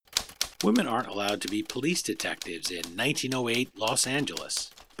Women aren't allowed to be police detectives in 1908 Los Angeles.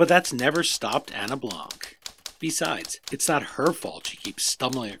 But that's never stopped Anna Blanc. Besides, it's not her fault she keeps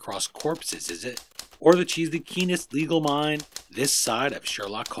stumbling across corpses, is it? Or that she's the keenest legal mind this side of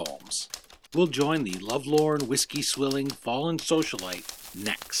Sherlock Holmes. We'll join the lovelorn, whiskey-swilling, fallen socialite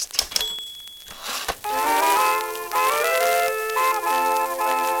next.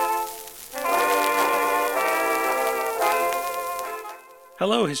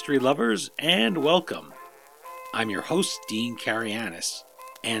 Hello, history lovers, and welcome. I'm your host, Dean Karayanis,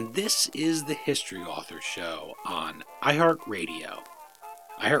 and this is the History Author Show on iHeartRadio.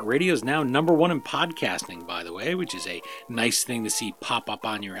 iHeartRadio is now #1 in podcasting, by the way, which is a nice thing to see pop up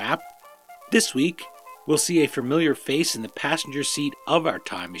on your app. This week, we'll see a familiar face in the passenger seat of our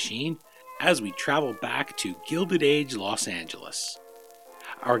time machine as we travel back to Gilded Age Los Angeles.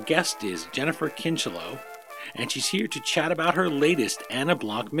 Our guest is Jennifer Kincheloe, and she's here to chat about her latest Anna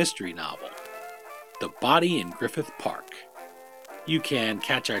Blanc mystery novel, The Body in Griffith Park. You can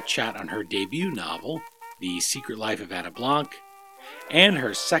catch our chat on her debut novel, The Secret Life of Anna Blanc, and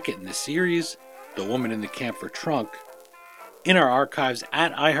her second in the series, The Woman in the Camphor Trunk, in our archives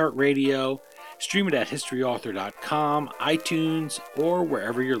at iHeartRadio, stream it at historyauthor.com, iTunes, or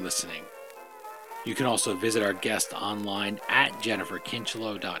wherever you're listening. You can also visit our guest online at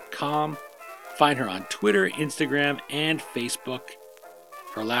jenniferkincheloe.com. Find her on Twitter, Instagram, and Facebook.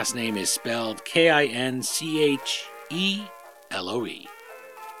 Her last name is spelled Kincheloe.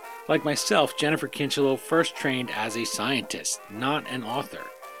 Like myself, Jennifer Kincheloe first trained as a scientist, not an author.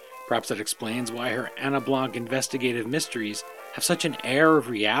 Perhaps that explains why her Anna Blanc investigative mysteries have such an air of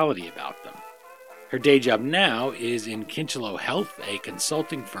reality about them. Her day job now is in Kincheloe Health, a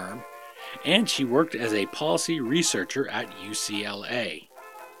consulting firm, and she worked as a policy researcher at UCLA.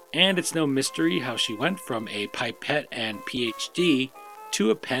 And it's no mystery how she went from a pipette and PhD to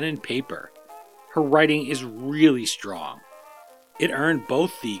a pen and paper. Her writing is really strong. It earned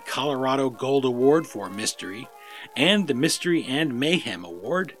both the Colorado Gold Award for Mystery and the Mystery and Mayhem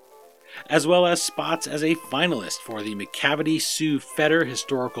Award, as well as spots as a finalist for the McCavity Sue Fetter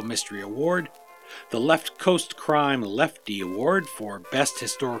Historical Mystery Award, the Left Coast Crime Lefty Award for Best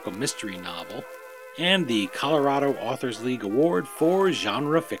Historical Mystery Novel, and the Colorado Authors League Award for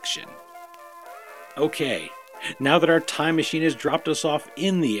Genre Fiction. Okay, now that our time machine has dropped us off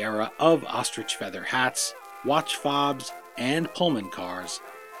in the era of ostrich feather hats, watch fobs, and Pullman cars,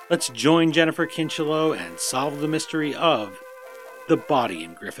 let's join Jennifer Kincheloe and solve the mystery of The Body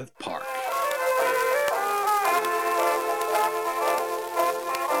in Griffith Park.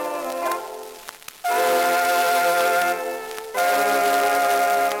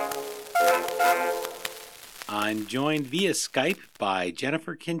 I'm joined via Skype by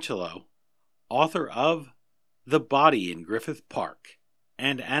Jennifer Kincheloe, author of The Body in Griffith Park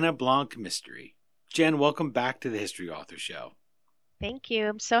and Anna Blanc Mystery. Jen, welcome back to the History Author Show. Thank you.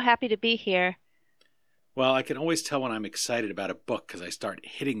 I'm so happy to be here. Well, I can always tell when I'm excited about a book because I start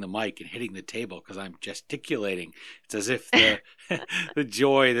hitting the mic and hitting the table because I'm gesticulating. It's as if the the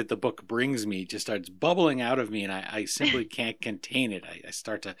joy that the book brings me just starts bubbling out of me, and I simply can't contain it. I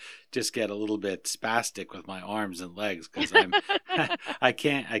start to just get a little bit spastic with my arms and legs because I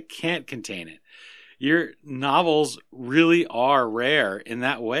can't contain it. Your novels really are rare in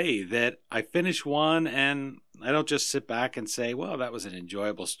that way that I finish one and I don't just sit back and say, well, that was an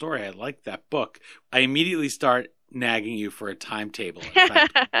enjoyable story. I like that book. I immediately start nagging you for a timetable. In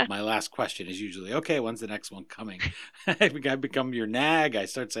fact, my last question is usually, okay, when's the next one coming? I become your nag. I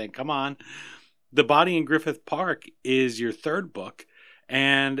start saying, come on. The Body in Griffith Park is your third book.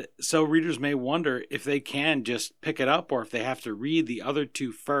 And so readers may wonder if they can just pick it up or if they have to read the other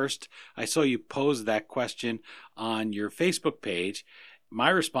two first. I saw you pose that question on your Facebook page. My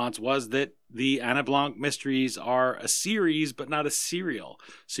response was that the Anna Blanc mysteries are a series, but not a serial.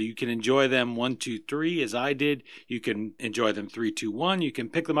 So you can enjoy them 1, 2, 3 as I did. You can enjoy them 3, 2, 1. You can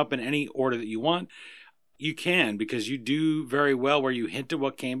pick them up in any order that you want. You can, because you do very well where you hint at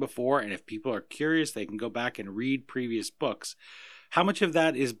what came before. And if people are curious, they can go back and read previous books. How much of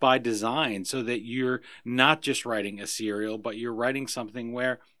that is by design so that you're not just writing a serial, but you're writing something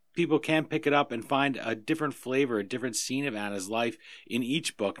where people can pick it up and find a different flavor, a different scene of Anna's life in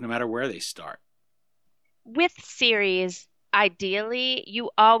each book, no matter where they start? With series, ideally, you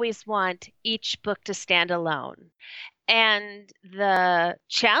always want each book to stand alone. And the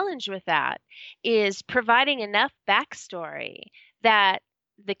challenge with that is providing enough backstory that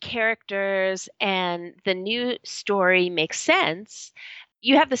the characters and the new story make sense.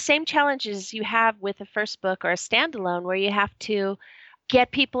 You have the same challenges you have with a first book or a standalone where you have to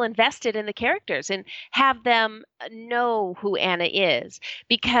get people invested in the characters and have them know who Anna is,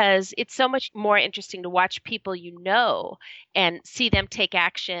 because it's so much more interesting to watch people and see them take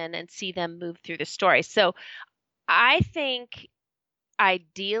action and see them move through the story. So I think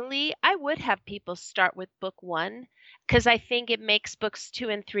ideally I would have people start with book one, because I think it makes books two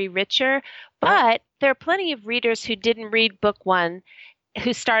and three richer. But there are plenty of readers who didn't read book one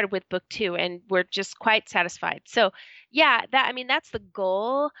who started with book two and were just quite satisfied. So, yeah, that's the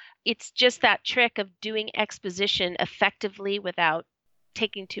goal. It's just that trick of doing exposition effectively without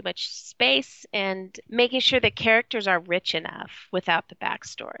taking too much space and making sure the characters are rich enough without the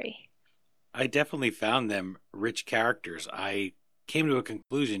backstory. I definitely found them rich characters. I came to a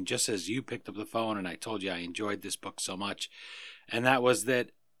conclusion just as you picked up the phone and I told you I enjoyed this book so much. And that was that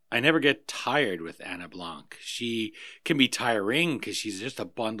I never get tired with Anna Blanc. She can be tiring because she's just a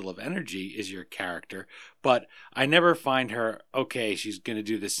bundle of energy, is your character. But I never find her, okay, she's going to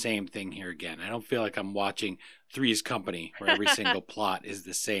do the same thing here again. I don't feel like I'm watching Three's Company where every single plot is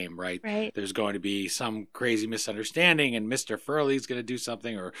the same, right? Right. There's going to be some crazy misunderstanding and Mr. Furley's going to do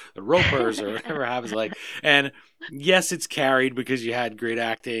something, or the Ropers or whatever happens. And yes, it's carried because you had great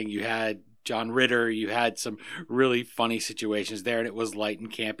acting, you had John Ritter, you had some really funny situations there, and it was light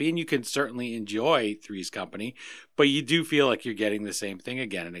and campy, and you can certainly enjoy Three's Company, but you do feel like you're getting the same thing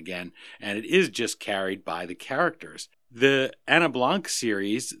again and again, and it is just carried by the characters. The Anna Blanc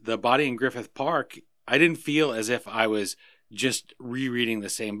series, The Body in Griffith Park, I didn't feel as if I was just rereading the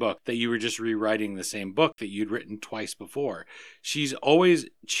same book, that you were just rewriting the same book that you'd written twice before. She's always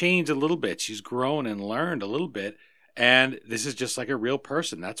changed a little bit. She's grown and learned a little bit. And this is just like a real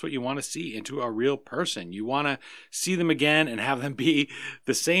person. That's what you want to see into a real person. You want to see them again and have them be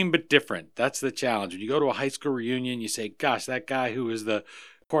the same but different. That's the challenge. When you go to a high school reunion, you say, gosh, that guy who was the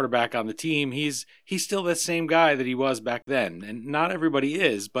quarterback on the team, he's still the same guy that he was back then. And not everybody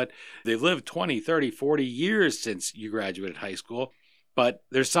is, but they've lived 20, 30, 40 years since you graduated high school. But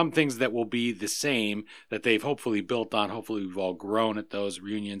there's some things that will be the same that they've hopefully built on. Hopefully we've all grown at those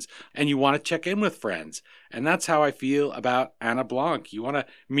reunions. And you want to check in with friends. And that's how I feel about Anna Blanc. You want to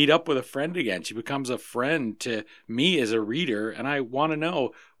meet up with a friend again. She becomes a friend to me as a reader. And I want to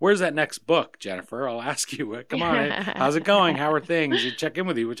know, where's that next book, Jennifer? I'll ask you, come on, how's it going? How are things? And check in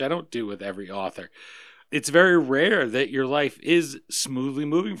with you, which I don't do with every author. It's very rare that your life is smoothly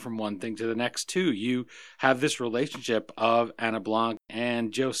moving from one thing to the next, too. You have this relationship of Anna Blanc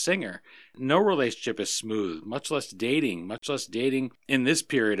and Joe Singer. No relationship is smooth, much less dating in this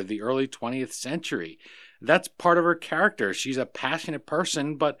period of the early 20th century. That's part of her character. She's a passionate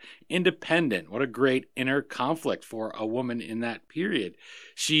person, but independent. What a great inner conflict for a woman in that period.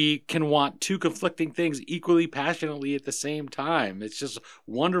 She can want two conflicting things equally passionately at the same time. It's just a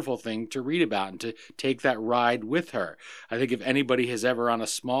wonderful thing to read about and to take that ride with her. I think if anybody has ever on a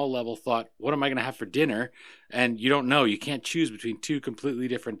small level thought, what am I going to have for dinner? And you don't know, you can't choose between two completely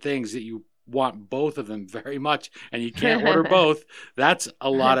different things that you want both of them very much and you can't order both. That's a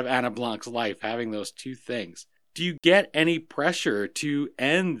lot of Anna Blanc's life, having those two things. Do you get any pressure to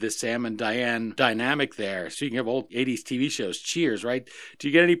end the Sam and Diane dynamic there? Speaking of old 80s TV shows, Cheers, right? Do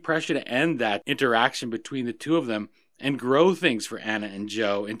you get any pressure to end that interaction between the two of them and grow things for Anna and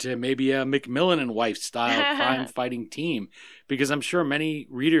Joe into maybe a Macmillan and wife style crime-fighting team? Because I'm sure many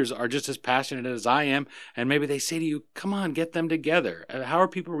readers are just as passionate as I am, and maybe they say to you, come on, get them together. How are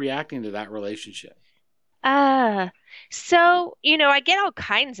people reacting to that relationship? So, I get all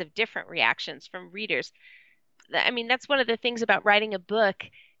kinds of different reactions from readers. That's one of the things about writing a book.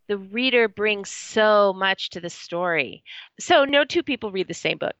 The reader brings so much to the story. So, no two people read the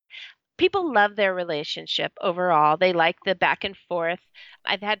same book. People love their relationship overall. They like the back and forth.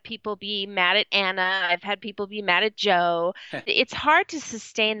 I've had people be mad at Anna. I've had people be mad at Joe. It's hard to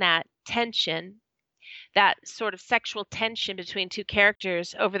sustain that tension, that sort of sexual tension between two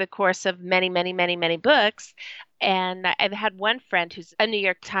characters over the course of many, many, many, many books. And I've had one friend who's a New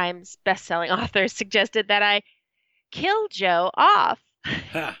York Times bestselling author suggested that I kill Joe off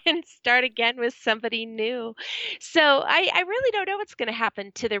and start again with somebody new. So I really don't know what's going to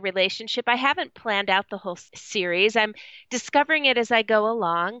happen to the relationship. I haven't planned out the whole series. I'm discovering it as I go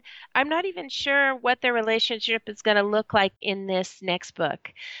along. I'm not even sure what their relationship is going to look like in this next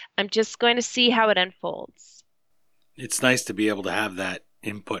book. I'm just going to see how it unfolds. It's nice to be able to have that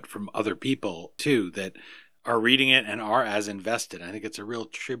input from other people, too, that are reading it and are as invested. I think it's a real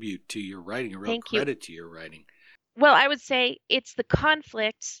tribute to your writing, a real credit to your writing. Well, I would say it's the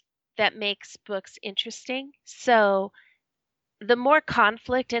conflict that makes books interesting. So the more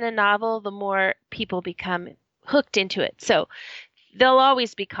conflict in a novel, the more people become hooked into it. So there'll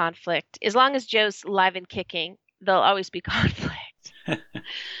always be conflict. As long as Joe's live and kicking, there'll always be conflict.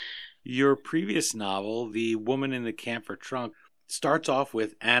 Your previous novel, The Woman in the Camphor Trunk, starts off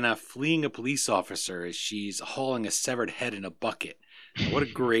with Anna fleeing a police officer as she's hauling a severed head in a bucket. What a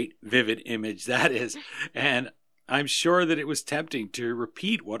great, vivid image that is. And I'm sure that it was tempting to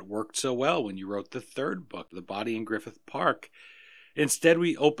repeat what worked so well when you wrote the third book, The Body in Griffith Park. Instead,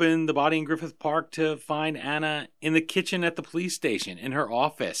 we open The Body in Griffith Park to find Anna in the kitchen at the police station, in her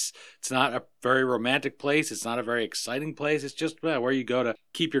office. It's not a very romantic place. It's not a very exciting place. It's just where you go to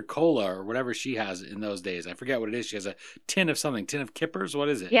keep your cola or whatever she has in those days. I forget what it is. She has a tin of something, tin of kippers. What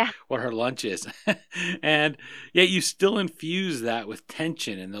is it? Yeah. What her lunch is. And yet you still infuse that with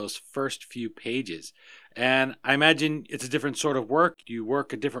tension in those first few pages. And I imagine it's a different sort of work. You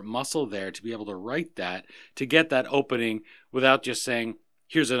work a different muscle there to be able to write that, to get that opening without just saying,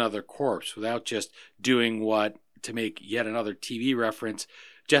 here's another corpse, without just doing what, to make yet another TV reference,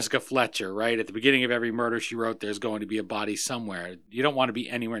 Jessica Fletcher, right? At the beginning of every murder she wrote, there's going to be a body somewhere. You don't want to be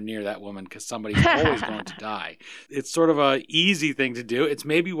anywhere near that woman because somebody's always going to die. It's sort of a easy thing to do. It's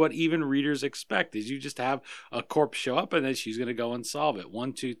maybe what even readers expect is you just have a corpse show up and then she's going to go and solve it.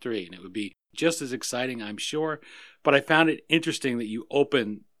 1, 2, 3. And it would be just as exciting, I'm sure. But I found it interesting that you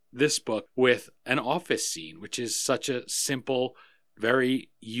open this book with an office scene, which is such a simple, very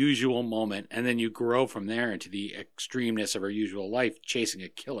usual moment. And then you grow from there into the extremeness of her usual life, chasing a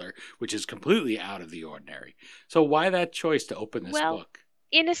killer, which is completely out of the ordinary. So why that choice to open this book?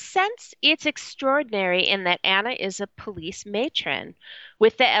 In a sense, it's extraordinary in that Anna is a police matron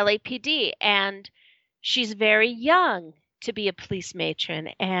with the LAPD, and she's very young to be a police matron.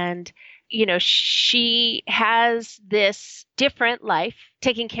 And she has this different life,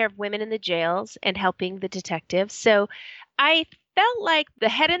 taking care of women in the jails and helping the detectives. So I felt like the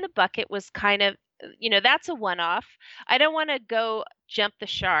head in the bucket was kind of, that's a one-off. I don't want to go jump the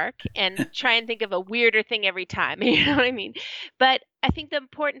shark and try and think of a weirder thing every time. You know what I mean? But I think the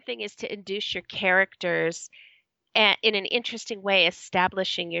important thing is to induce your characters in an interesting way,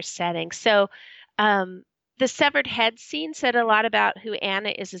 establishing your setting. So, the severed head scene said a lot about who Anna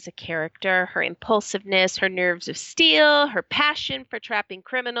is as a character, her impulsiveness, her nerves of steel, her passion for trapping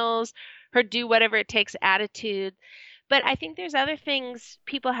criminals, her do whatever it takes attitude. But I think there's other things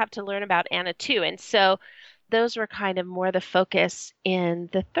people have to learn about Anna too. And so those were kind of more the focus in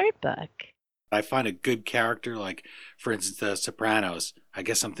the third book. I find a good character, like, for instance, The Sopranos. I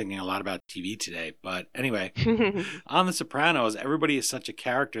guess I'm thinking a lot about TV today. But anyway, on The Sopranos, everybody is such a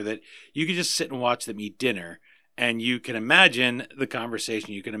character that you can just sit and watch them eat dinner. And you can imagine the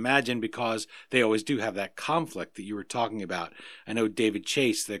conversation. You can imagine, because they always do have that conflict that you were talking about. I know David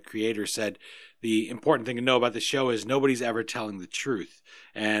Chase, the creator, said the important thing to know about the show is nobody's ever telling the truth.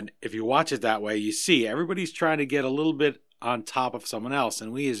 And if you watch it that way, you see everybody's trying to get a little bit on top of someone else.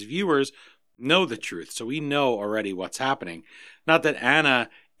 And we as viewers know the truth. So we know already what's happening. Not that Anna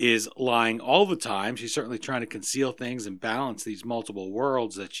is lying all the time. She's certainly trying to conceal things and balance these multiple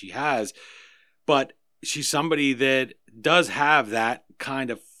worlds that she has. But she's somebody that does have that kind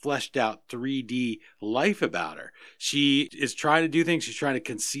of fleshed out 3D life about her. She is trying to do things. She's trying to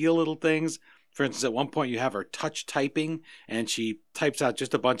conceal little things. For instance, at one point you have her touch typing and she types out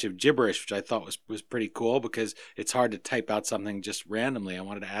just a bunch of gibberish, which I thought was pretty cool because it's hard to type out something just randomly. I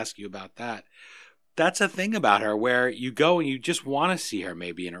wanted to ask you about that. That's a thing about her where you go and you just want to see her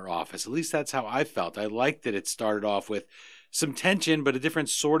maybe in her office. At least that's how I felt. I liked that it started off with some tension, but a different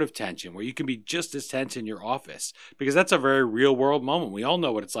sort of tension where you can be just as tense in your office, because that's a very real world moment. We all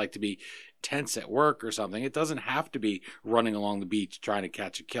know what it's like to be tense at work or something. It doesn't have to be running along the beach trying to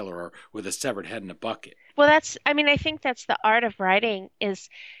catch a killer or with a severed head in a bucket. Well, I think that's the art of writing is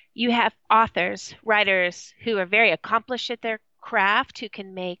you have authors, writers who are very accomplished at their craft, who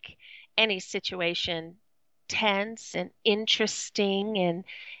can make any situation tense and interesting and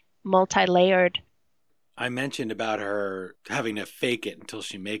multi-layered. I mentioned about her having to fake it until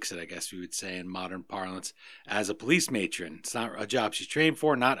she makes it, I guess we would say in modern parlance, as a police matron. It's not a job she's trained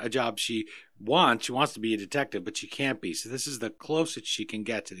for, not a job she wants. She wants to be a detective, but she can't be. So this is the closest she can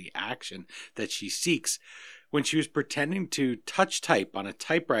get to the action that she seeks. When she was pretending to touch type on a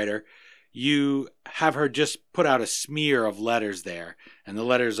typewriter, you have her just put out a smear of letters there, and the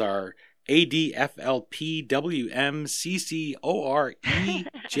letters are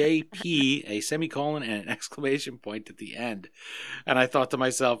ADFLPWMCCOREJP, a semicolon and an exclamation point at the end. And I thought to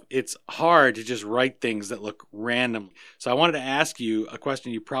myself, it's hard to just write things that look random. So I wanted to ask you a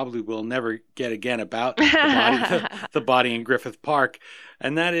question you probably will never get again about the body in Griffith Park.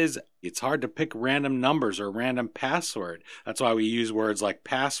 And that is, it's hard to pick random numbers or random password. That's why we use words like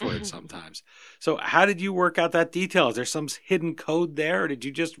password sometimes. So how did you work out that detail? Is there some hidden code there, or did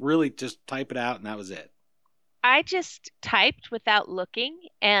you just really just type it out and that was it? I just typed without looking,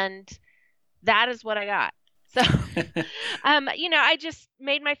 and that is what I got. So, I just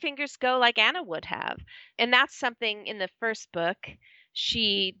made my fingers go like Anna would have. And that's something in the first book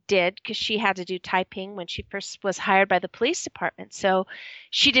she did because she had to do typing when she first was hired by the police department. So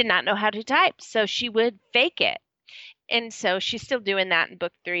she did not know how to type. So she would fake it. And so she's still doing that in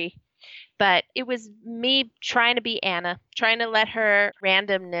book 3. But it was me trying to be Anna, trying to let her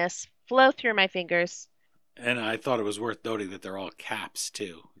randomness flow through my fingers. And I thought it was worth noting that they're all caps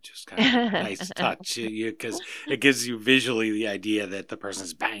too, which is kind of a nice touch because it gives you visually the idea that the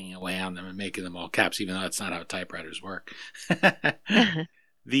person's banging away on them and making them all caps, even though that's not how typewriters work.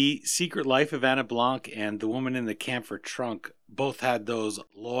 The Secret Life of Anna Blanc and The Woman in the Camphor Trunk both had those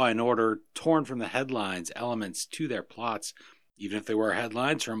law and order torn from the headlines elements to their plots. Even if they were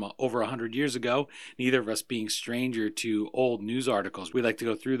headlines from over 100 years ago, neither of us being stranger to old news articles, we like to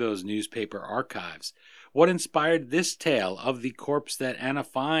go through those newspaper archives. What inspired this tale of the corpse that Anna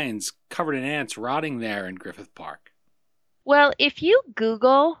finds covered in ants rotting there in Griffith Park? Well, if you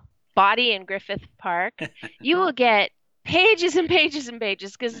Google body in Griffith Park, you will get pages and pages and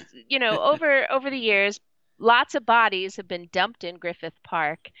pages because, over the years, lots of bodies have been dumped in Griffith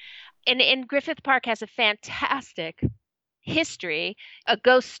Park. And Griffith Park has a fantastic history, a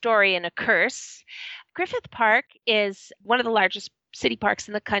ghost story and a curse. Griffith Park is one of the largest city parks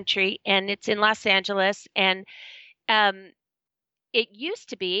in the country, and it's in Los Angeles. And um, it used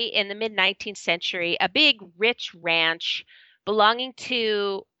to be in the mid 19th century a big, rich ranch belonging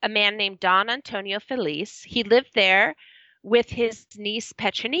to a man named Don Antonio Feliz. He lived there with his niece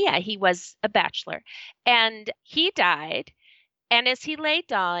Petronilla. He was a bachelor, and he died. And as he lay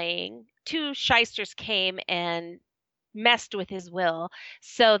dying, two shysters came and messed with his will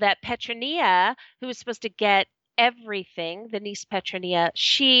so that Petronilla, who was supposed to get everything, the niece Petronilla,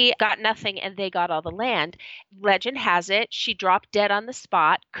 she got nothing and they got all the land. Legend has it she dropped dead on the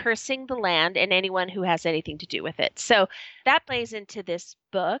spot, cursing the land and anyone who has anything to do with it. So that plays into this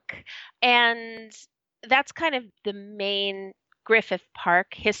book. And that's kind of the main Griffith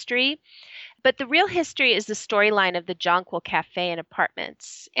Park history. But the real history is the storyline of the Jonquil Cafe and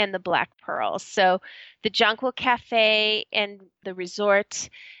Apartments and the Black Pearl. So the Jonquil Cafe and the resort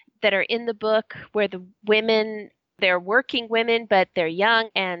that are in the book where the women, they're working women, but they're young,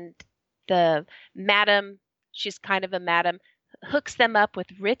 and the madam, she's kind of a madam, hooks them up with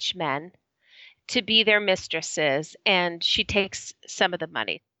rich men to be their mistresses, and she takes some of the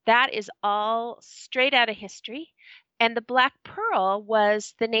money. That is all straight out of history. And the Black Pearl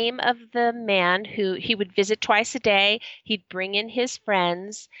was the name of the man who he would visit twice a day. He'd bring in his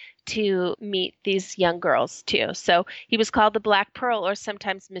friends to meet these young girls too. So he was called the Black Pearl or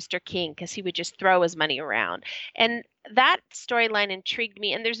sometimes Mr. King because he would just throw his money around. And that storyline intrigued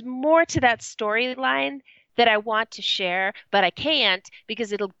me. And there's more to that storyline that I want to share, but I can't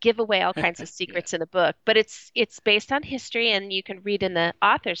because it'll give away all kinds of Yeah. secrets in the book. But it's based on history, and you can read in the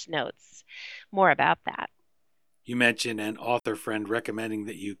author's notes more about that. You mentioned an author friend recommending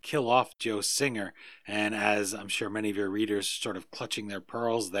that you kill off Joe Singer. And as I'm sure many of your readers sort of clutching their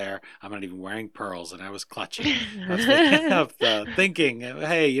pearls there, I'm not even wearing pearls, and I was clutching of the thinking,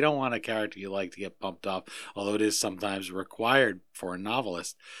 hey, you don't want a character you like to get bumped off, although it is sometimes required for a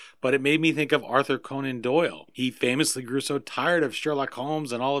novelist. But it made me think of Arthur Conan Doyle. He famously grew so tired of Sherlock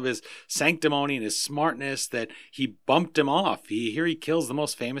Holmes and all of his sanctimony and his smartness that he bumped him off. Here he kills the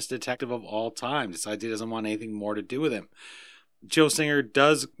most famous detective of all time, decides he doesn't want anything more to do with him. Joe Singer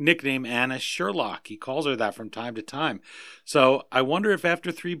does nickname Anna Sherlock. He calls her that from time to time. So I wonder if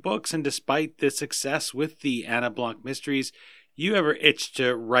after 3 books, and despite the success with the Anna Blanc mysteries, you ever itched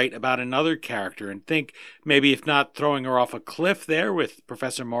to write about another character and think maybe if not throwing her off a cliff there with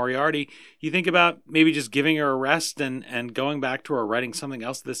Professor Moriarty, you think about maybe just giving her a rest and going back to her writing something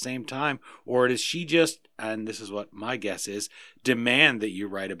else at the same time? Or does she just, and this is what my guess is, demand that you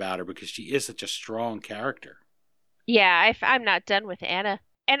write about her because she is such a strong character? Yeah, I'm not done with Anna.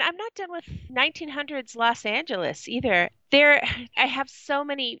 And I'm not done with 1900s Los Angeles either. I have so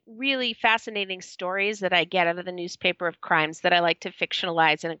many really fascinating stories that I get out of the newspaper of crimes that I like to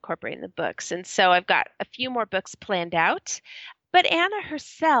fictionalize and incorporate in the books. And so I've got a few more books planned out. But Anna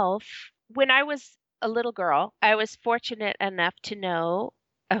herself, when I was a little girl, I was fortunate enough to know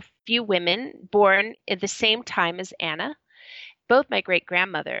a few women born at the same time as Anna, both my great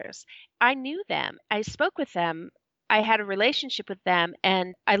grandmothers. I knew them, I spoke with them, I had a relationship with them,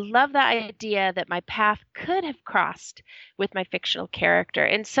 and I love the idea that my path could have crossed with my fictional character.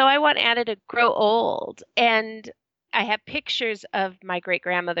 And so I want Anna to grow old. And I have pictures of my great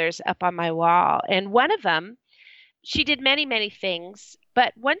grandmothers up on my wall. And one of them, she did many, many things.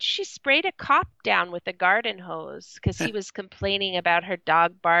 But once she sprayed a cop down with a garden hose because he was complaining about her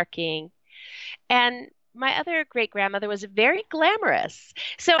dog barking. And my other great grandmother was very glamorous.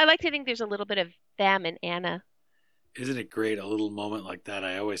 So I like to think there's a little bit of them in Anna. Isn't it great? A little moment like that.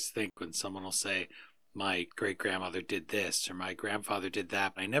 I always think when someone will say, my great grandmother did this or my grandfather did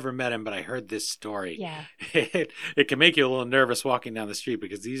that. I never met him, but I heard this story. Yeah. It can make you a little nervous walking down the street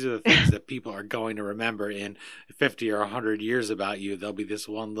because these are the things that people are going to remember in 50 or 100 years about you. There'll be this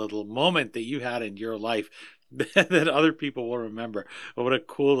one little moment that you had in your life that other people will remember. But what a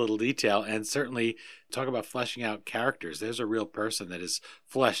cool little detail. And certainly talk about fleshing out characters. There's a real person that is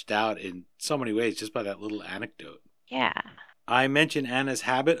fleshed out in so many ways just by that little anecdote. Yeah. I mentioned Anna's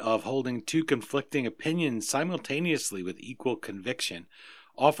habit of holding two conflicting opinions simultaneously with equal conviction.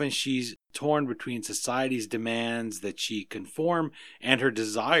 Often she's torn between society's demands that she conform and her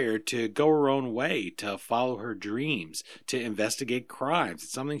desire to go her own way, to follow her dreams, to investigate crimes.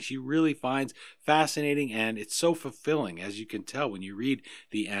 It's something she really finds fascinating, and it's so fulfilling, as you can tell when you read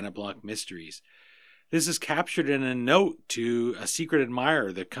the Anna Blanc mysteries. This is captured in a note to a secret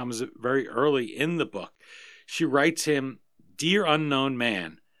admirer that comes very early in the book. She writes him, "Dear unknown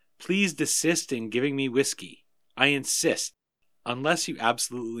man, please desist in giving me whiskey. I insist, unless you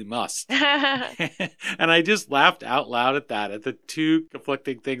absolutely must." And I just laughed out loud at that, at the two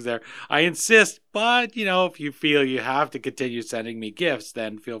conflicting things there. I insist, but if you feel you have to continue sending me gifts,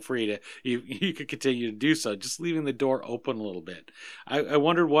 then feel free to, you could continue to do so, just leaving the door open a little bit. I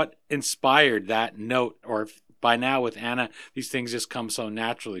wondered what inspired that note, or if by now with Anna, these things just come so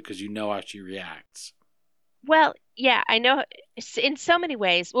naturally because you know how she reacts. Well, yeah, I know in so many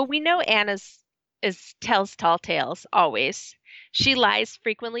ways. Well, we know Anna's is tells tall tales always. She lies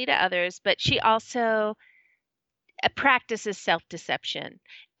frequently to others, but she also practices self-deception.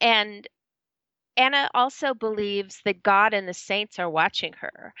 And Anna also believes that God and the saints are watching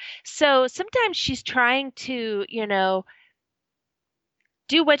her. So sometimes she's trying to,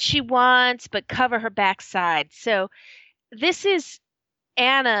 do what she wants, but cover her backside. So this is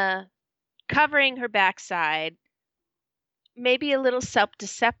Anna covering her backside, maybe a little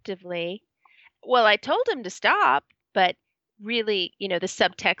self-deceptively. Well, I told him to stop, but really, the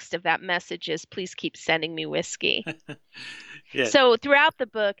subtext of that message is please keep sending me whiskey. Yeah. So throughout the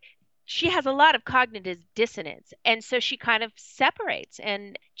book, she has a lot of cognitive dissonance. And so she kind of separates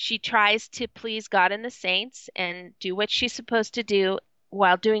and she tries to please God and the saints and do what she's supposed to do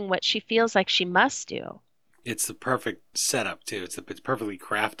while doing what she feels like she must do. It's the perfect setup too. It's perfectly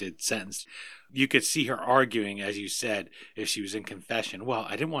crafted sentence. You could see her arguing, as you said, if she was in confession. Well,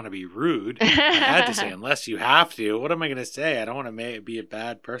 I didn't want to be rude. I had to say, unless you have to. What am I going to say? I don't want to be a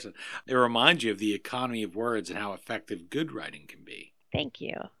bad person. It reminds you of the economy of words and how effective good writing can be. Thank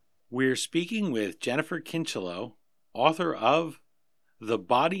you. We're speaking with Jennifer Kincheloe, author of The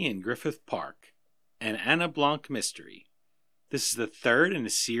Body in Griffith Park, an Anna Blanc mystery. This is the third in a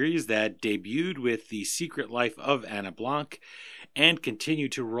series that debuted with The Secret Life of Anna Blanc and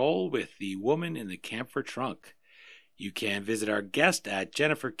continued to roll with The Woman in the Camphor Trunk. You can visit our guest at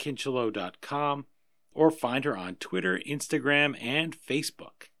jenniferkincheloe.com or find her on Twitter, Instagram, and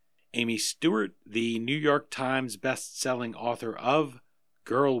Facebook. Amy Stewart, the New York Times best-selling author of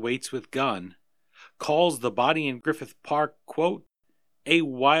Girl Waits with Gun, calls The Body in Griffith Park, quote, a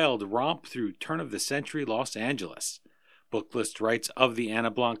wild romp through turn-of-the-century Los Angeles. Booklist writes of the Anna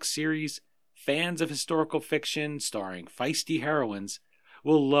Blanc series, fans of historical fiction starring feisty heroines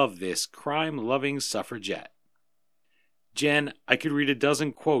will love this crime-loving suffragette. Jen, I could read a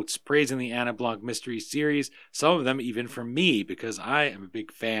dozen quotes praising the Anna Blanc mystery series, some of them even from me because I am a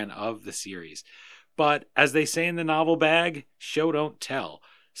big fan of the series. But as they say in the novel bag, show don't tell.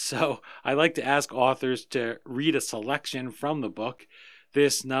 So I like to ask authors to read a selection from the book.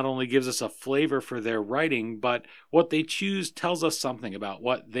 This not only gives us a flavor for their writing, but what they choose tells us something about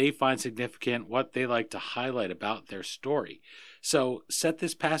what they find significant, what they like to highlight about their story. So set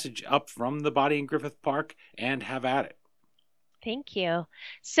this passage up from The Body in Griffith Park and have at it. Thank you.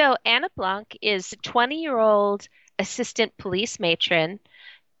 So Anna Blanc is a 20-year-old assistant police matron.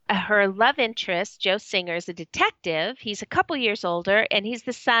 Her love interest, Joe Singer, is a detective. He's a couple years older, and he's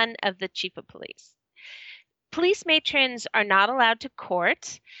the son of the chief of police. Police matrons are not allowed to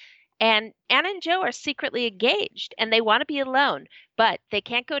court, and Anna and Joe are secretly engaged, and they want to be alone, but they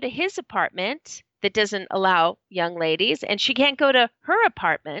can't go to his apartment that doesn't allow young ladies, and she can't go to her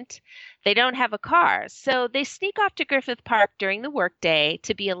apartment. They don't have a car, so they sneak off to Griffith Park during the workday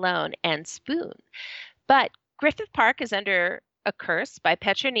to be alone and spoon. But Griffith Park is under a curse by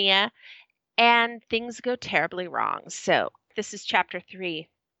Petronia, and things go terribly wrong. So this is chapter 3.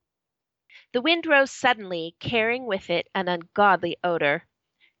 The wind rose suddenly, carrying with it an ungodly odor.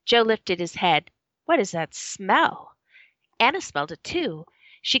 Joe lifted his head. What is that smell? Anna smelled it too.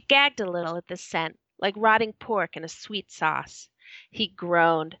 She gagged a little at the scent, like rotting pork in a sweet sauce. He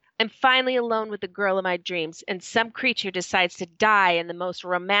groaned. I'm finally alone with the girl of my dreams, and some creature decides to die in the most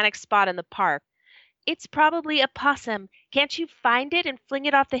romantic spot in the park. It's probably a possum. Can't you find it and fling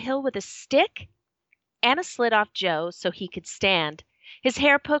it off the hill with a stick? Anna slid off Joe so he could stand. His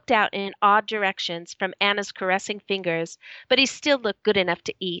hair poked out in odd directions from Anna's caressing fingers, but he still looked good enough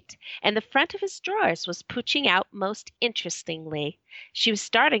to eat, and the front of his drawers was pooching out most interestingly. She was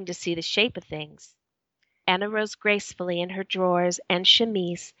starting to see the shape of things. Anna rose gracefully in her drawers and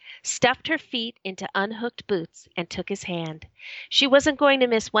chemise, stuffed her feet into unhooked boots, and took his hand. She wasn't going to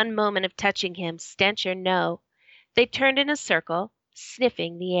miss one moment of touching him, stench or no. They turned in a circle,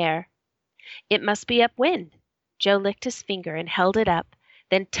 sniffing the air. It must be upwind. Joe licked his finger and held it up,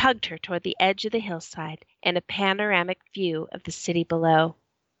 then tugged her toward the edge of the hillside and a panoramic view of the city below.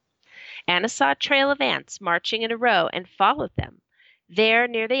 Anna saw a trail of ants marching in a row and followed them. There,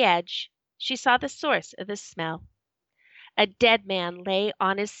 near the edge, she saw the source of the smell. A dead man lay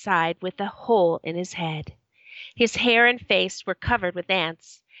on his side with a hole in his head. His hair and face were covered with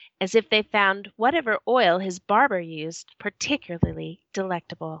ants, as if they found whatever oil his barber used particularly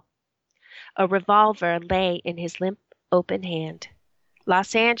delectable. A revolver lay in his limp, open hand.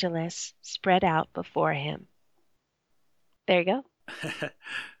 Los Angeles spread out before him. There you go.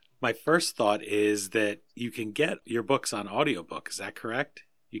 My first thought is that you can get your books on audiobook. Is that correct?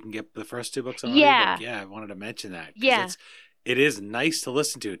 You can get the first two books on audiobook? Yeah, I wanted to mention that. Yeah. It is nice to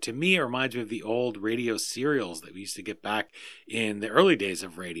listen to. To me, it reminds me of the old radio serials that we used to get back in the early days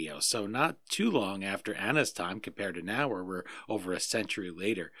of radio. So not too long after Anna's time compared to now, where we're over a century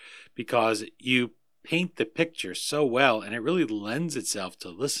later, because you paint the picture so well and it really lends itself to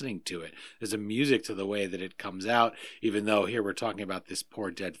listening to it. There's a music to the way that it comes out, even though here we're talking about this poor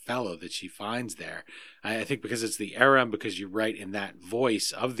dead fellow that she finds there. I think because it's the era and because you write in that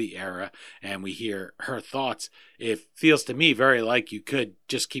voice of the era and we hear her thoughts, it feels to me very like you could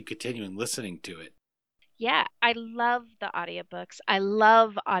just keep continuing listening to it. Yeah, I love the audiobooks. I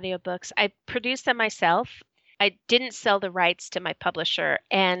love audiobooks. I produce them myself. I didn't sell the rights to my publisher,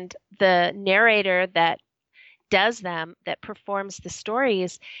 and the narrator that does them, that performs the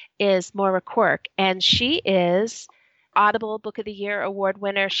stories, is Maura Quirk, and she is Audible Book of the Year award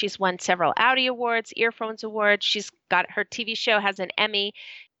winner. She's won several Audie Awards, Earphones Awards. She's got her TV show has an Emmy.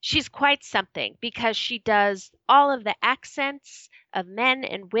 She's quite something because she does all of the accents of men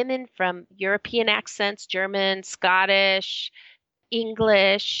and women, from European accents, German, Scottish,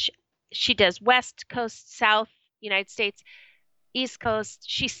 English. She does West Coast, South, United States, East Coast.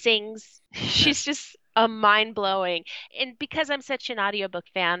 She sings. She's just a mind-blowing. And because I'm such an audiobook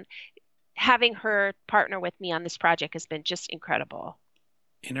fan, having her partner with me on this project has been just incredible.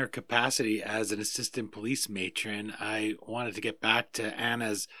 In her capacity as an assistant police matron, I wanted to get back to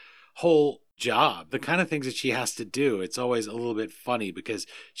Anna's whole job, the kind of things that she has to do. It's always a little bit funny because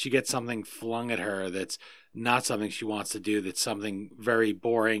she gets something flung at her that's not something she wants to do, that's something very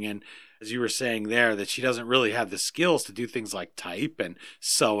boring. And as you were saying there, that she doesn't really have the skills to do things like type and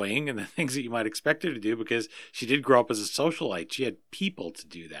sewing and the things that you might expect her to do because she did grow up as a socialite. She had people to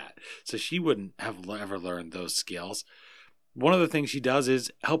do that. So she wouldn't have ever learned those skills. One of the things she does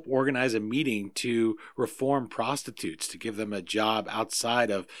is help organize a meeting to reform prostitutes, to give them a job outside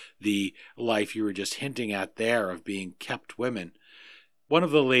of the life you were just hinting at there of being kept women. One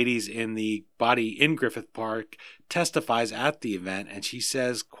of the ladies in the body in Griffith Park testifies at the event, and she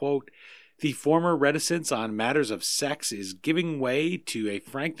says, quote, "The former reticence on matters of sex is giving way to a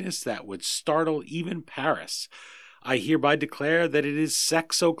frankness that would startle even Paris. I hereby declare that it is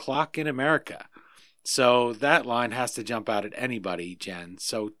sex o'clock in America." So that line has to jump out at anybody, Jen.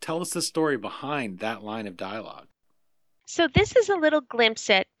 So tell us the story behind that line of dialogue. So this is a little glimpse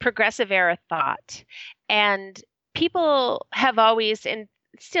at progressive era thought. And people have always, and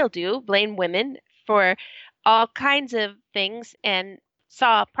still do, blame women for all kinds of things and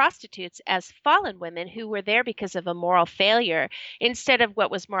saw prostitutes as fallen women who were there because of a moral failure instead of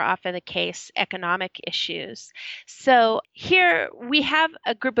what was more often the case, economic issues. So here we have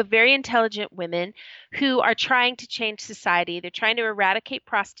a group of very intelligent women who are trying to change society. They're trying to eradicate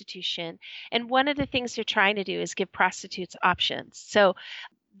prostitution. And one of the things they're trying to do is give prostitutes options. So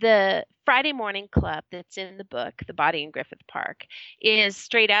the Friday Morning Club that's in the book, The Body in Griffith Park, is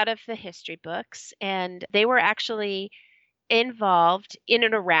straight out of the history books. And they were actually involved in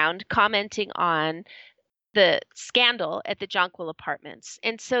and around commenting on the scandal at the Jonquil Apartments.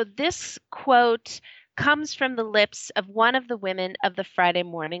 And so this quote comes from the lips of one of the women of the Friday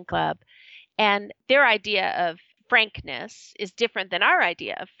Morning Club. And their idea of frankness is different than our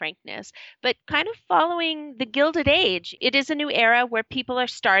idea of frankness, but kind of following the Gilded Age. It is a new era where people are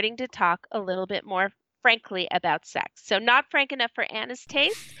starting to talk a little bit more frankly about sex. So, not frank enough for Anna's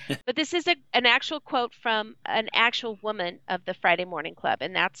taste, but this is an actual quote from an actual woman of the Friday Morning Club,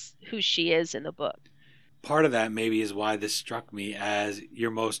 and that's who she is in the book. Part of that maybe is why this struck me as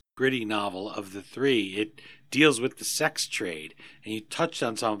your most gritty novel of the three. It deals with the sex trade, and you touched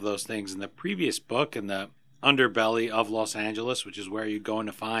on some of those things in the previous book, in the underbelly of Los Angeles, which is where you're going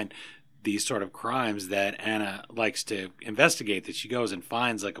to find these sort of crimes that Anna likes to investigate, that she goes and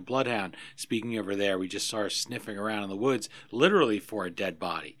finds like a bloodhound. Speaking of her there, we just saw her sniffing around in the woods, literally for a dead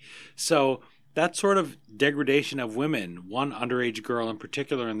body. So that sort of degradation of women, one underage girl in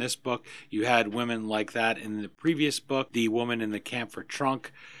particular in this book, you had women like that in the previous book, the woman in the Camphor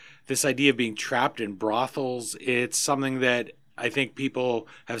Trunk, this idea of being trapped in brothels, it's something that I think people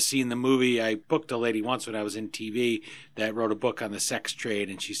have seen the movie. I booked a lady once when I was in TV that wrote a book on the sex trade,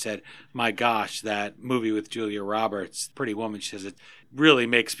 and she said, my gosh, that movie with Julia Roberts, Pretty Woman, she says it really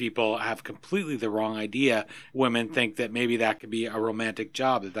makes people have completely the wrong idea. Women think that maybe that could be a romantic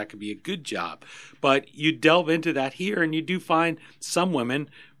job, that could be a good job. But you delve into that here, and you do find some women,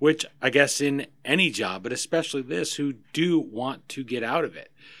 which I guess in any job, but especially this, who do want to get out of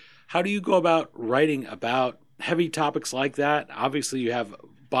it. How do you go about writing about heavy topics like that? Obviously, you have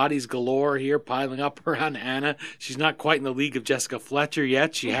bodies galore here piling up around Anna. She's not quite in the league of Jessica Fletcher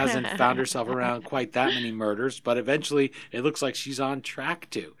yet. She hasn't found herself around quite that many murders, but eventually it looks like she's on track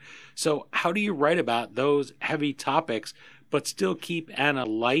to. So how do you write about those heavy topics, but still keep Anna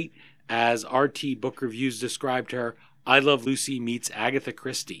light, as RT Book Reviews described her? I Love Lucy meets Agatha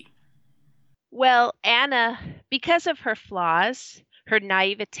Christie. Well, Anna, because of her flaws, her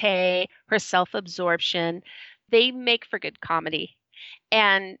naivete, her self-absorption, they make for good comedy.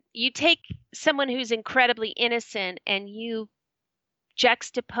 And you take someone who's incredibly innocent and you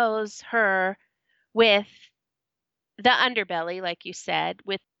juxtapose her with the underbelly, like you said,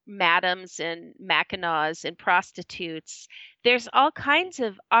 with madams and mackinaws and prostitutes. There's all kinds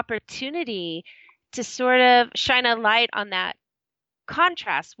of opportunity to sort of shine a light on that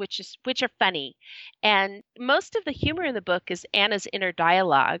contrast, which are funny. And most of the humor in the book is Anna's inner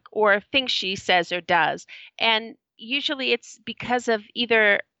dialogue or things she says or does. And usually it's because of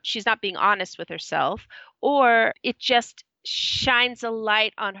either she's not being honest with herself or it just shines a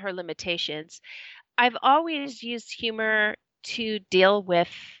light on her limitations. I've always used humor to deal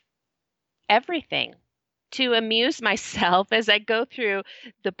with everything, to amuse myself as I go through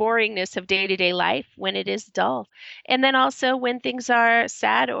the boringness of day to day life when it is dull. And then also when things are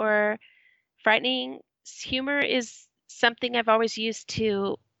sad or frightening, humor is something I've always used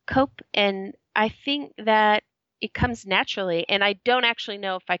to cope. And I think that it comes naturally. And I don't actually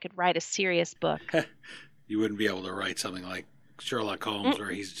know if I could write a serious book. You wouldn't be able to write something like Sherlock Holmes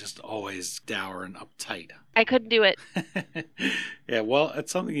where he's just always dour and uptight. I couldn't do it. Yeah, well,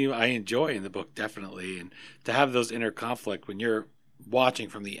 it's something I enjoy in the book, definitely. And to have those inner conflict when you're watching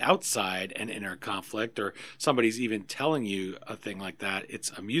from the outside, an inner conflict, or somebody's even telling you a thing like that,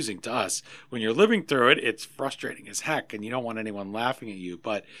 it's amusing to us. When you're living through it, it's frustrating as heck, and you don't want anyone laughing at you.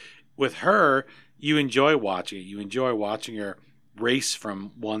 But with her, you enjoy watching it. You enjoy watching her race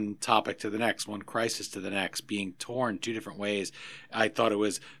from one topic to the next, one crisis to the next, being torn two different ways. I thought it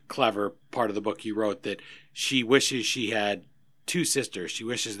was clever part of the book you wrote that she wishes she had two sisters. She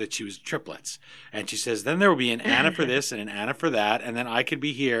wishes that she was triplets. And she says, then there will be an Anna for this and an Anna for that, and then I could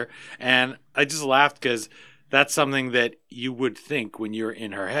be here. And I just laughed because that's something that you would think when you're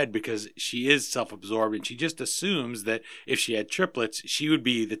in her head, because she is self-absorbed and she just assumes that if she had triplets, she would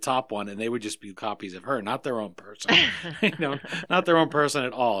be the top one and they would just be copies of her, not their own person. Not their own person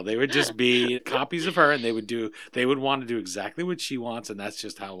at all. They would just be copies of her and they would want to do exactly what she wants, and that's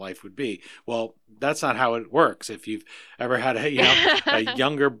just how life would be. Well, that's not how it works. If you've ever had a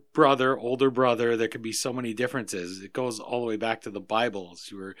younger brother, older brother, there could be so many differences. It goes all the way back to the Bible,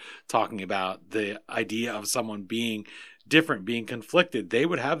 as you were talking about, the idea of someone being different, being conflicted. They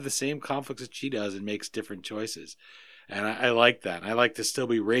would have the same conflicts that she does and makes different choices. And I like that. I like to still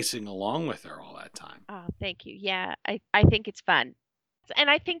be racing along with her all that time. Oh, thank you. Yeah, I think it's fun. And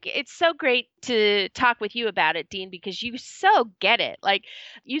I think it's so great to talk with you about it, Dean, because you so get it. Like,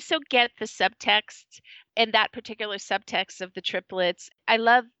 you so get the subtext and that particular subtext of the triplets. I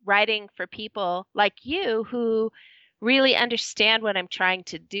love writing for people like you who really understand what I'm trying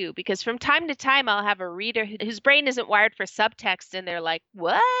to do, because from time to time I'll have a reader whose brain isn't wired for subtext and they're like,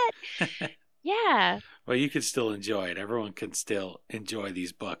 what? Yeah. Well, you can still enjoy it. Everyone can still enjoy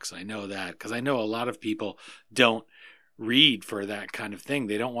these books. I know that because I know a lot of people don't read for that kind of thing.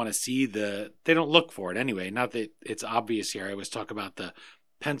 They don't want to see they don't look for it anyway. Not that it's obvious here. I always talk about the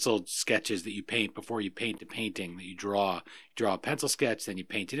pencil sketches that you paint before you paint the painting that you draw. You draw a pencil sketch, then you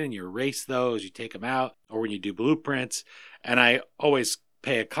paint it in, you erase those, you take them out, or when you do blueprints. And I always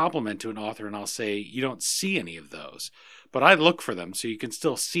pay a compliment to an author and I'll say, you don't see any of those. But I look for them so you can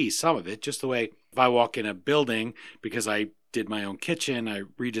still see some of it, just the way if I walk in a building because I did my own kitchen, I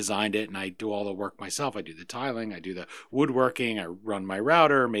redesigned it and I do all the work myself. I do the tiling, I do the woodworking, I run my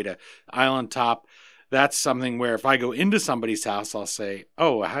router, made a island top. That's something where if I go into somebody's house, I'll say,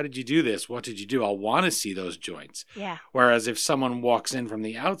 oh, how did you do this? What did you do? I'll want to see those joints. Yeah. Whereas if someone walks in from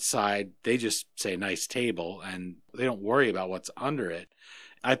the outside, they just say nice table and they don't worry about what's under it.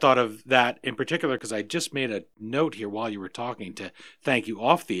 I thought of that in particular because I just made a note here while you were talking to thank you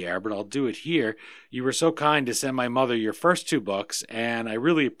off the air, but I'll do it here. You were so kind to send my mother your first 2 books, and I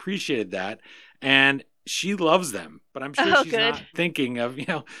really appreciated that. And she loves them, but I'm sure she's not thinking of,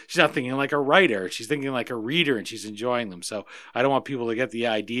 she's not thinking like a writer. She's thinking like a reader, and she's enjoying them. So I don't want people to get the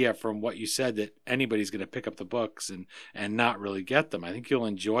idea from what you said that anybody's going to pick up the books and not really get them. I think you'll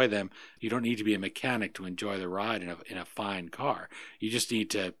enjoy them. You don't need to be a mechanic to enjoy the ride in a fine car. You just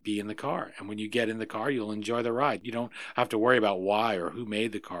need to be in the car. And when you get in the car, you'll enjoy the ride. You don't have to worry about why or who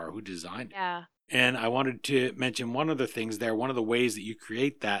made the car or who designed it. Yeah. And I wanted to mention one of the things there. One of the ways that you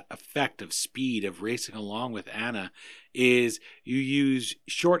create that effect of speed, of racing along with Anna, is you use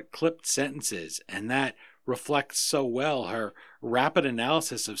short clipped sentences. And that reflects so well her rapid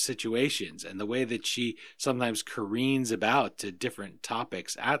analysis of situations and the way that she sometimes careens about to different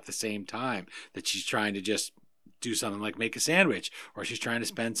topics at the same time, that she's trying to just do something like make a sandwich, or she's trying to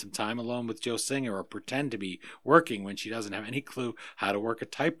spend some time alone with Joe Singer or pretend to be working when she doesn't have any clue how to work a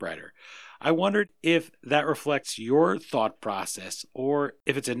typewriter. I wondered if that reflects your thought process or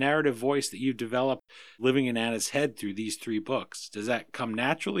if it's a narrative voice that you've developed living in Anna's head through these 3 books. Does that come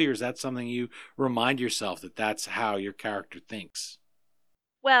naturally, or is that something you remind yourself that that's how your character thinks?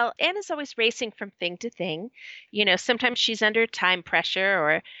 Well, Anna's always racing from thing to thing. Sometimes she's under time pressure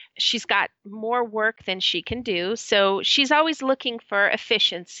or she's got more work than she can do. So she's always looking for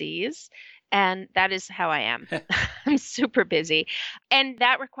efficiencies. And that is how I am. I'm super busy. And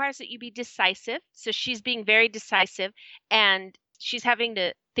that requires that you be decisive. So she's being very decisive and she's having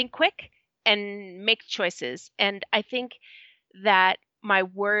to think quick and make choices. And I think that my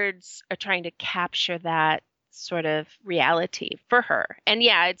words are trying to capture that sort of reality for her. And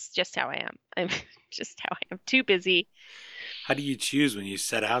yeah, it's just how I am. I'm just how I am. Too busy. How do you choose when you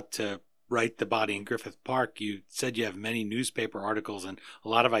set out to write The Body in Griffith Park? You said you have many newspaper articles and a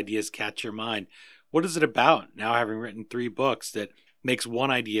lot of ideas catch your mind. What is it about, now having written 3 books, that makes one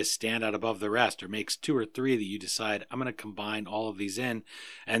idea stand out above the rest, or makes 2 or 3 that you decide, I'm going to combine all of these in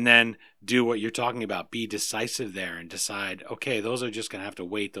and then do what you're talking about, be decisive there and decide, okay, those are just going to have to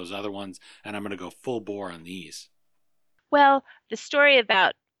wait, those other ones, and I'm going to go full bore on these? Well, the story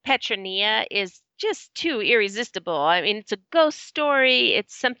about Petronia is just too irresistible. I mean, it's a ghost story.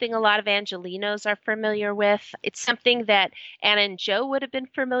 It's something a lot of Angelinos are familiar with. It's something that Anna and Joe would have been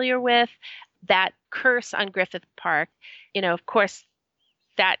familiar with. That curse on Griffith Park, of course,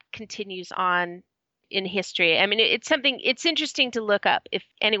 that continues on in history. I mean, it's interesting to look up if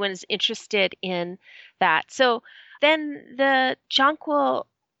anyone is interested in that. So then the Jonquil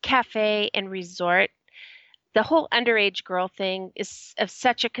Cafe and Resort, the whole underage girl thing is of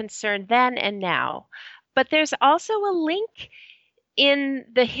such a concern then and now. But there's also a link in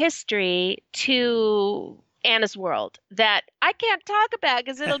the history to Anna's World that I can't talk about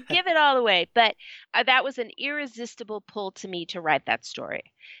because it'll give it all away. But that was an irresistible pull to me to write that story.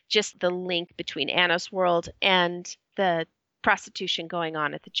 Just the link between Anna's World and the prostitution going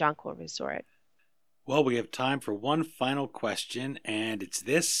on at the Jonquil Resort. Well, we have time for one final question, and it's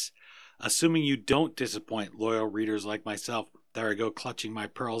this. Assuming you don't disappoint loyal readers like myself, there I go clutching my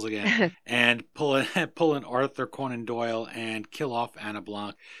pearls again, and pull an Arthur Conan Doyle and kill off Anna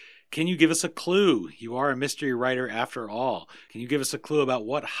Blanc. Can you give us a clue? You are a mystery writer after all. Can you give us a clue about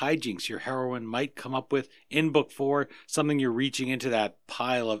what hijinks your heroine might come up with in book 4? Something you're reaching into that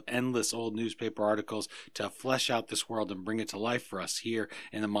pile of endless old newspaper articles to flesh out this world and bring it to life for us here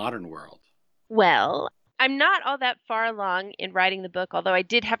in the modern world. Well, I'm not all that far along in writing the book, although I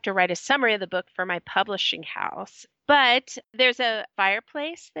did have to write a summary of the book for my publishing house. But there's a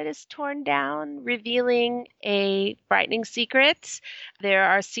fireplace that is torn down, revealing a frightening secret. There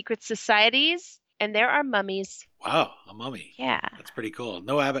are secret societies, and there are mummies. Wow, a mummy. Yeah. That's pretty cool.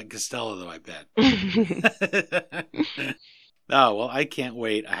 No Abbott and Costello, though, I bet. Oh, well, I can't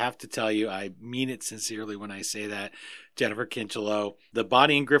wait. I have to tell you, I mean it sincerely when I say that. Jennifer Kinchelow. The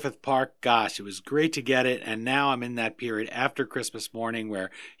Bonnie and Griffith Park, gosh, it was great to get it. And now I'm in that period after Christmas morning where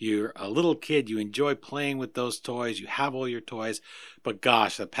you're a little kid, you enjoy playing with those toys, you have all your toys, but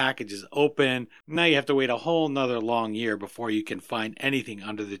gosh, the package is open. Now you have to wait a whole nother long year before you can find anything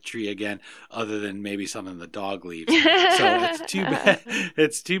under the tree again, other than maybe something the dog leaves. So it's too bad.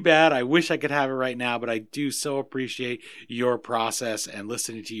 It's too bad. I wish I could have it right now, but I do so appreciate your process and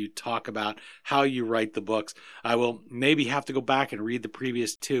listening to you talk about how you write the books. I will maybe have to go back and read the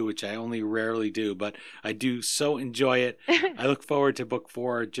previous two, which I only rarely do, but I do so enjoy it. I look forward to book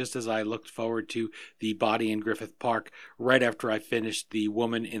 4 just as I looked forward to the Bonnie and Griffith Park right after I finished The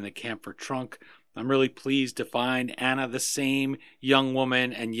Woman in the Camphor Trunk. I'm really pleased to find Anna the same young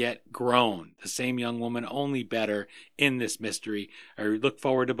woman and yet grown. The same young woman, only better in this mystery. I look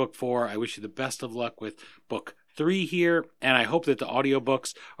forward to book 4. I wish you the best of luck with book 3 here, and I hope that the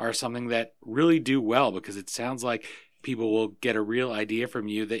audiobooks are something that really do well, because it sounds like people will get a real idea from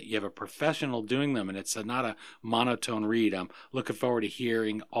you that you have a professional doing them and it's not a monotone read. I'm looking forward to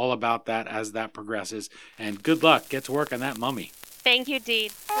hearing all about that as that progresses, and good luck. Get to work on that mummy. Thank you, Dean.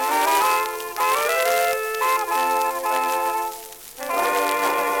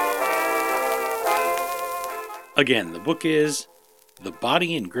 Again, the book is The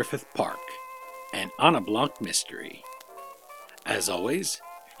Bonnie in Griffith Park, an Anna Blanc mystery. As always,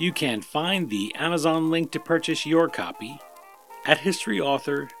 you can find the Amazon link to purchase your copy at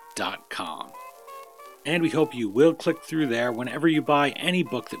historyauthor.com. And we hope you will click through there whenever you buy any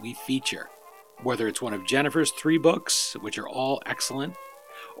book that we feature, whether it's one of Jennifer's 3 books, which are all excellent,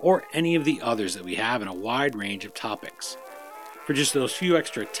 or any of the others that we have in a wide range of topics. For just those few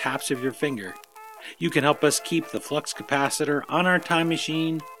extra taps of your finger, you can help us keep the flux capacitor on our time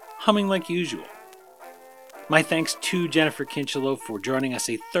machine humming like usual. My thanks to Jennifer Kinchelow for joining us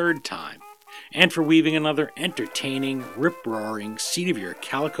a 3rd time, and for weaving another entertaining, rip-roaring,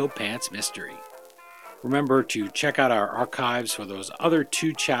 seat-of-your-calico-pants mystery. Remember to check out our archives for those other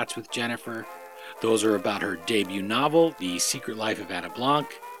 2 chats with Jennifer. Those are about her debut novel, The Secret Life of Anna Blanc,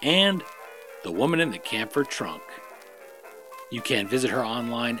 and The Woman in the Camphor Trunk. You can visit her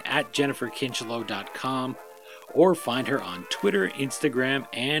online at jenniferkinchelow.com or find her on Twitter, Instagram,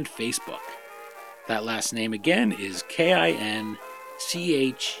 and Facebook. That last name again is Kincheloe.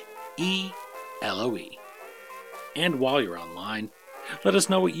 And while you're online, let us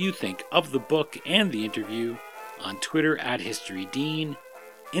know what you think of the book and the interview on Twitter at HistoryDean,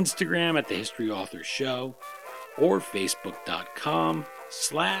 Instagram at The History Author Show, or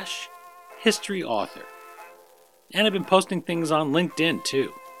Facebook.com/HistoryAuthor. And I've been posting things on LinkedIn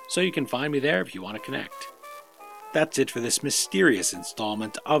too, so you can find me there if you want to connect. That's it for this mysterious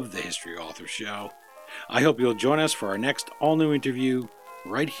installment of The History Author Show. I hope you'll join us for our next all-new interview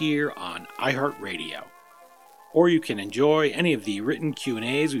right here on iHeartRadio. Or you can enjoy any of the written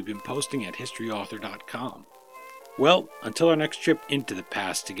Q&As we've been posting at historyauthor.com. Well, until our next trip into the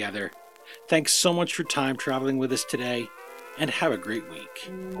past together, thanks so much for time traveling with us today, and have a great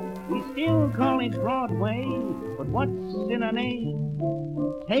week. We still call it Broadway, but what's in a name?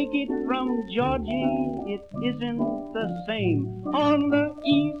 Take it from Georgie, it isn't the same. On the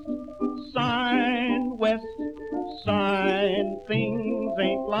east side, west side, things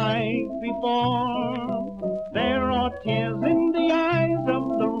ain't like before. There are tears in